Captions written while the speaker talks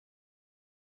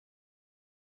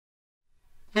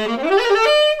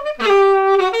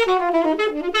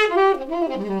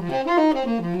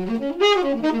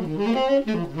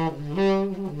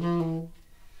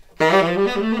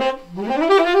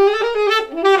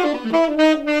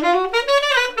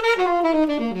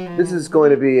This is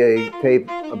going to be a tape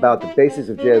about the basics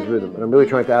of jazz rhythm, and I'm really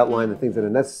trying to outline the things that are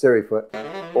necessary for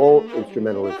all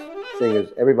instrumentalists,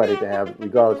 singers, everybody to have,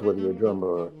 regardless of whether you're a drummer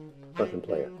or a percussion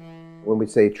player. When we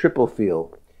say triple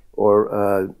feel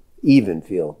or even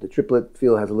feel, the triplet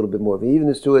feel has a little bit more of an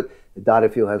evenness to it. The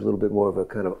dotted feel has a little bit more of a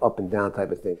kind of up and down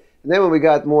type of thing. And then when we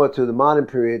got more to the modern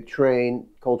period, Coltrane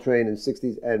in the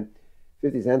 60s and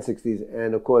 50s and 60s,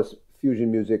 and of course fusion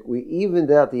music, we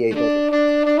evened out the eighth.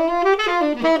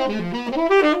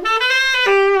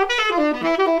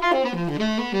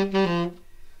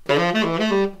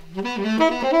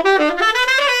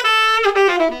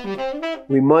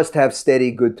 We must have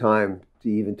steady, good time to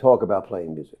even talk about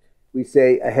playing music. We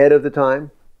say ahead of the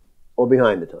time or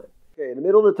behind the time. Okay, in the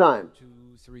middle of the time.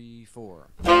 2, 3, 4.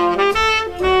 And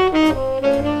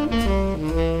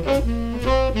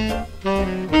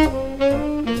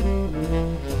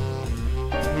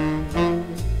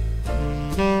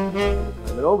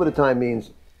over the time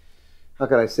means, how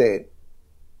can I say it?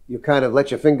 You kind of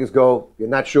let your fingers go, you're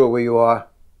not sure where you are,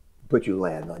 but you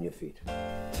land on your feet.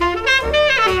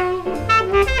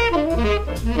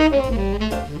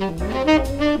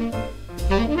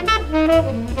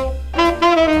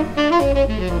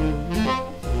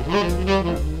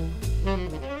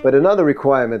 But another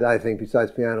requirement, I think,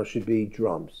 besides piano should be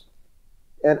drums.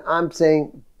 And I'm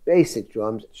saying basic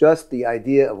drums, just the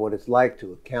idea of what it's like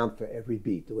to account for every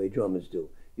beat, the way drummers do.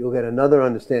 You'll get another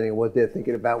understanding of what they're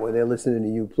thinking about when they're listening to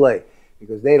you play,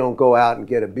 because they don't go out and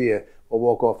get a beer or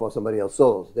walk off on somebody else's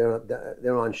solos.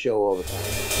 They're on show all the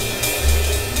time.